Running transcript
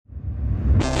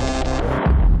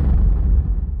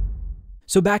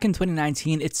So back in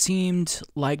 2019, it seemed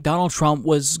like Donald Trump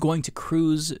was going to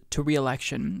cruise to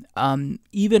re-election.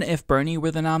 Even if Bernie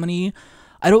were the nominee,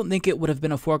 I don't think it would have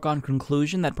been a foregone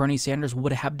conclusion that Bernie Sanders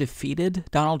would have defeated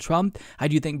Donald Trump. I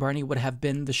do think Bernie would have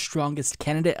been the strongest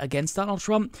candidate against Donald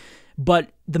Trump,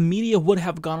 but the media would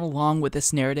have gone along with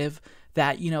this narrative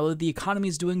that, the economy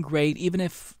is doing great, even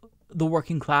if the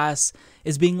working class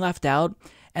is being left out.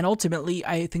 And ultimately,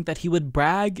 I think that he would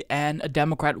brag and a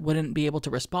Democrat wouldn't be able to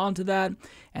respond to that.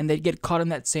 And they'd get caught in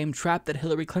that same trap that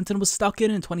Hillary Clinton was stuck in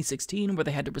 2016, where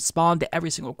they had to respond to every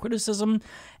single criticism,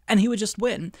 and he would just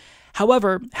win.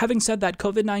 However, having said that,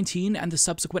 COVID-19 and the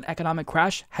subsequent economic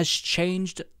crash has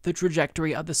changed the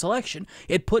trajectory of this election.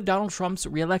 It put Donald Trump's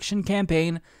re-election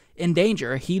campaign in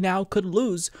danger. He now could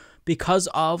lose because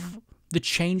of the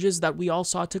changes that we all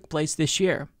saw took place this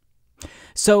year.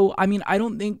 So, I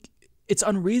don't think it's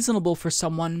unreasonable for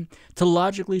someone to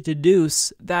logically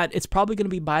deduce that it's probably going to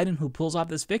be Biden who pulls off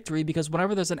this victory, because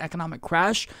whenever there's an economic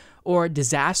crash or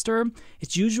disaster,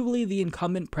 it's usually the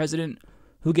incumbent president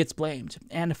who gets blamed.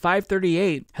 And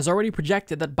 538 has already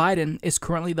projected that Biden is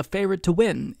currently the favorite to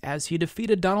win, as he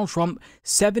defeated Donald Trump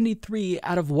 73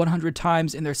 out of 100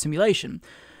 times in their simulation.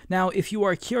 Now, if you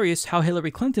are curious how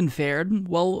Hillary Clinton fared,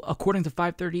 well, according to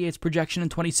 538's projection in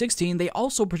 2016, they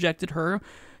also projected her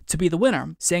to be the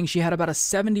winner, saying she had about a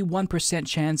 71%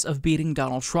 chance of beating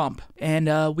Donald Trump.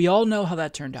 And we all know how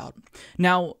that turned out.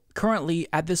 Now, currently,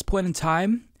 at this point in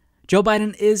time, Joe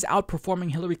Biden is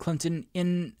outperforming Hillary Clinton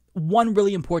in one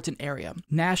really important area: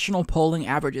 national polling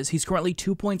averages. He's currently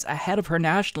 2 points ahead of her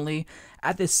nationally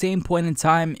at the same point in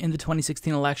time in the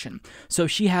 2016 election. So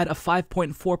she had a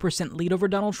 5.4% lead over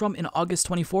Donald Trump in August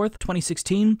 24th,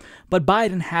 2016, but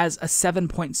Biden has a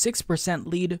 7.6%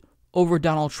 lead over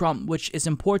Donald Trump, which is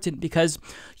important because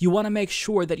you want to make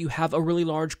sure that you have a really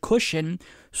large cushion,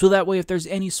 so that way if there's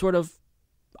any sort of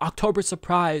October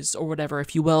surprise or whatever,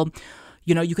 if you will,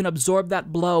 you can absorb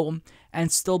that blow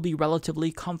and still be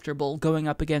relatively comfortable going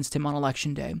up against him on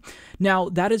election day. Now,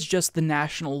 that is just the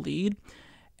national lead,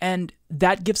 and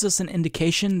that gives us an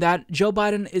indication that Joe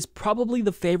Biden is probably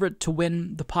the favorite to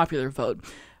win the popular vote.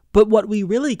 But what we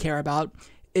really care about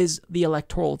is the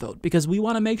electoral vote, because we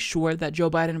want to make sure that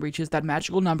Joe Biden reaches that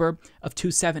magical number of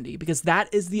 270, because that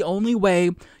is the only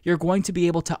way you're going to be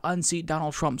able to unseat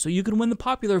Donald Trump. So you can win the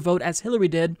popular vote as Hillary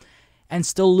did and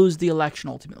still lose the election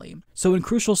ultimately. So in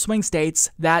crucial swing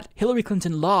states that Hillary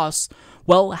Clinton lost,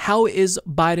 well, how is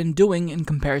Biden doing in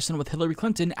comparison with Hillary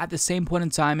Clinton at the same point in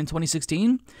time in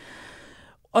 2016?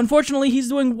 Unfortunately, he's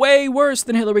doing way worse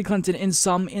than Hillary Clinton in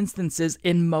some instances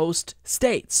in most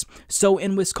states. So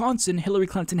in Wisconsin, Hillary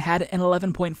Clinton had an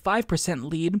 11.5%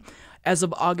 lead as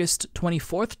of August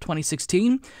 24th,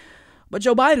 2016, but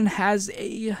Joe Biden has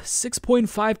a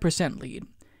 6.5% lead.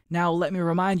 Now, let me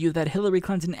remind you that Hillary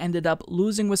Clinton ended up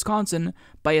losing Wisconsin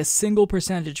by a single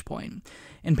percentage point.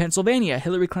 In Pennsylvania,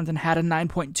 Hillary Clinton had a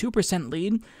 9.2%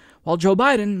 lead, while Joe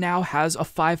Biden now has a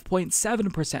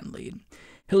 5.7% lead.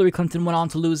 Hillary Clinton went on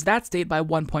to lose that state by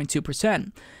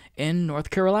 1.2%. In North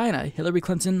Carolina, Hillary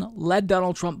Clinton led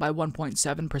Donald Trump by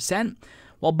 1.7%,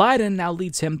 while Biden now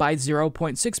leads him by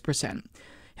 0.6%.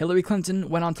 Hillary Clinton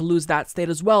went on to lose that state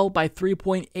as well by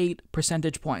 3.8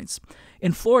 percentage points.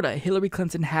 In Florida, Hillary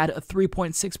Clinton had a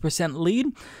 3.6% lead,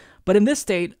 but in this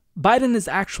state, Biden is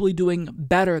actually doing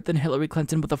better than Hillary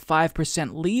Clinton with a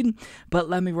 5% lead, but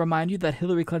let me remind you that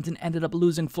Hillary Clinton ended up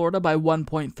losing Florida by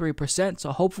 1.3%,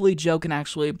 so hopefully Joe can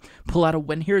actually pull out a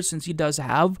win here since he does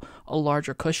have a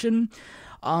larger cushion.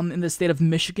 In the state of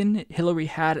Michigan, Hillary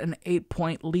had an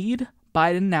 8-point lead.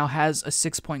 Biden now has a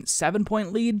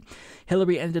 6.7-point lead.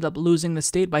 Hillary ended up losing the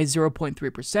state by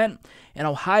 0.3%. In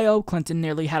Ohio, Clinton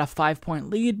nearly had a 5-point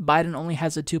lead. Biden only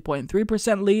has a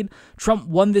 2.3% lead. Trump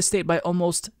won this state by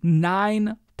almost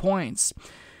 9 points.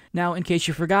 Now, in case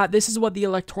you forgot, this is what the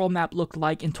electoral map looked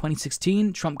like in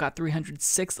 2016. Trump got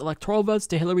 306 electoral votes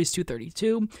to Hillary's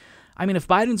 232. If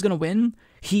Biden's going to win,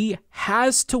 he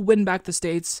has to win back the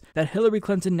states that Hillary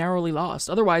Clinton narrowly lost.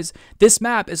 Otherwise, this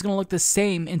map is going to look the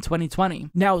same in 2020.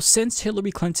 Now, since Hillary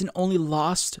Clinton only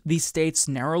lost these states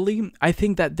narrowly, I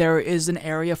think that there is an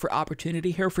area for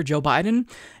opportunity here for Joe Biden.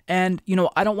 And,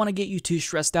 I don't want to get you too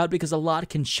stressed out because a lot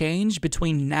can change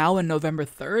between now and November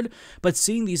 3rd. But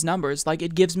seeing these numbers,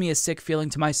 it gives me a sick feeling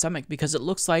to my stomach because it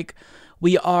looks like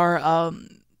we are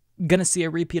going to see a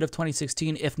repeat of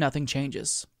 2016 if nothing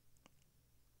changes.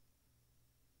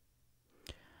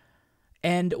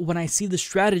 And when I see the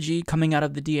strategy coming out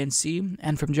of the DNC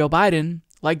and from Joe Biden,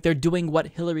 they're doing what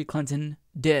Hillary Clinton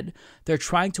did. They're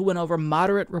trying to win over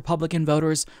moderate Republican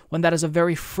voters when that is a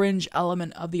very fringe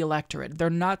element of the electorate. They're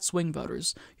not swing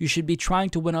voters. You should be trying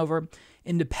to win over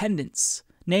independents,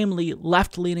 namely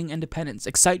left-leaning independents.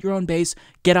 Excite your own base,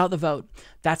 get out the vote.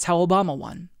 That's how Obama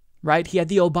won, right? He had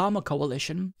the Obama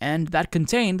coalition, and that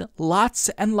contained lots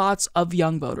and lots of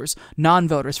young voters,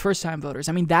 non-voters, first-time voters.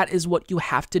 I mean, that is what you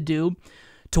have to do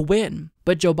to win.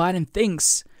 But Joe Biden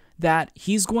thinks that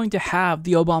he's going to have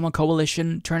the Obama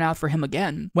coalition turn out for him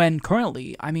again, when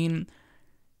currently, I mean,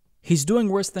 he's doing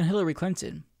worse than Hillary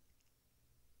Clinton.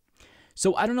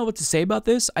 So I don't know what to say about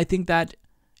this. I think that,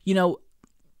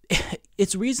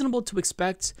 it's reasonable to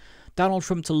expect Donald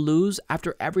Trump to lose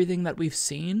after everything that we've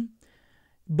seen,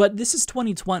 but this is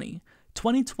 2020.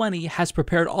 2020 has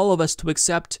prepared all of us to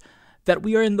accept that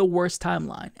we are in the worst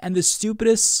timeline, and the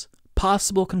stupidest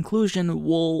possible conclusion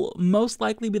will most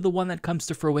likely be the one that comes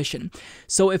to fruition.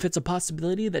 So if it's a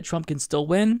possibility that Trump can still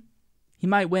win, he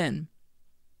might win.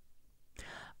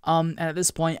 And at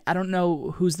this point, I don't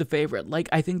know who's the favorite.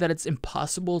 I think that it's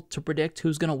impossible to predict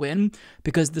who's going to win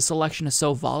because this election is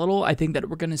so volatile. I think that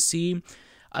we're going to see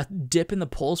a dip in the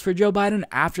polls for Joe Biden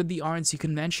after the RNC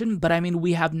convention. But I mean,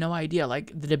 we have no idea.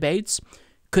 The debates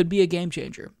could be a game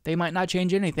changer. They might not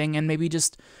change anything, and maybe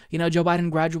just, Joe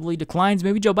Biden gradually declines.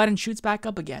 Maybe Joe Biden shoots back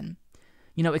up again,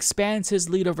 expands his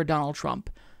lead over Donald Trump.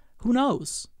 Who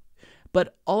knows?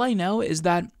 But all I know is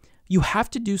that you have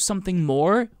to do something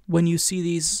more when you see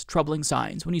these troubling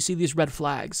signs, when you see these red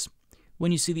flags,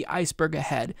 when you see the iceberg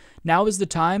ahead. Now is the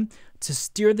time to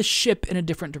steer the ship in a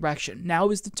different direction. Now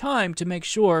is the time to make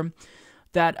sure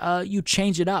that you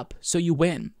change it up so you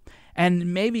win.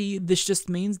 And maybe this just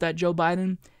means that Joe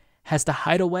Biden has to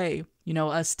hide away,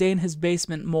 stay in his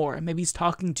basement more. Maybe he's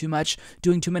talking too much,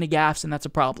 doing too many gaffes, and that's a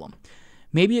problem.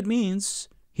 Maybe it means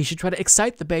he should try to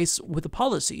excite the base with a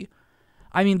policy.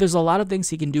 I mean, there's a lot of things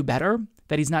he can do better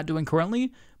that he's not doing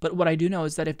currently, but what I do know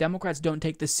is that if Democrats don't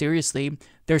take this seriously,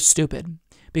 they're stupid,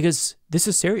 because this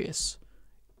is serious.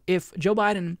 If Joe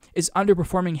Biden is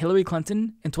underperforming Hillary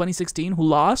Clinton in 2016, who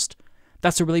lost,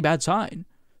 that's a really bad sign.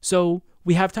 So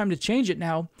we have time to change it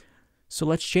now, so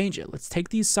let's change it. Let's take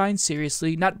these signs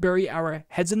seriously, not bury our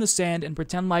heads in the sand and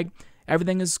pretend like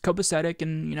everything is copacetic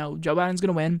and, Joe Biden's going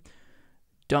to win.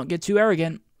 Don't get too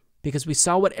arrogant, because we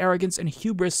saw what arrogance and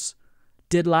hubris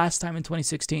did last time in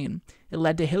 2016. It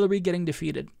led to Hillary getting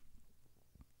defeated.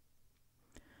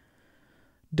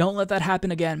 Don't let that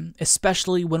happen again,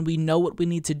 especially when we know what we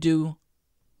need to do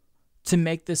to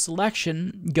make this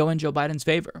election go in Joe Biden's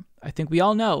favor. I think we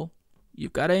all know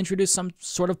you've got to introduce some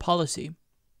sort of policy.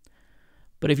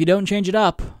 But if you don't change it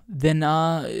up, then,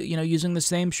 using the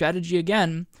same strategy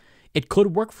again, it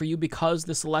could work for you because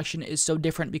this election is so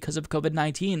different because of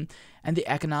COVID-19 and the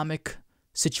economic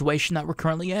situation that we're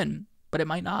currently in. But it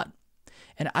might not.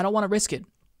 And I don't want to risk it.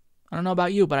 I don't know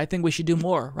about you, but I think we should do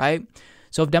more, right?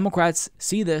 So if Democrats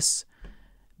see this,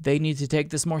 they need to take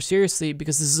this more seriously,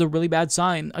 because this is a really bad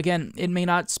sign. Again, it may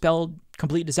not spell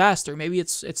complete disaster. Maybe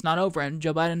it's not over and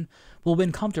Joe Biden will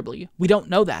win comfortably. We don't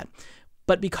know that.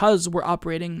 But because we're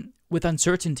operating with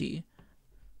uncertainty,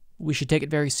 we should take it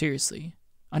very seriously.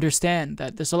 Understand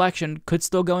that this election could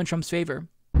still go in Trump's favor.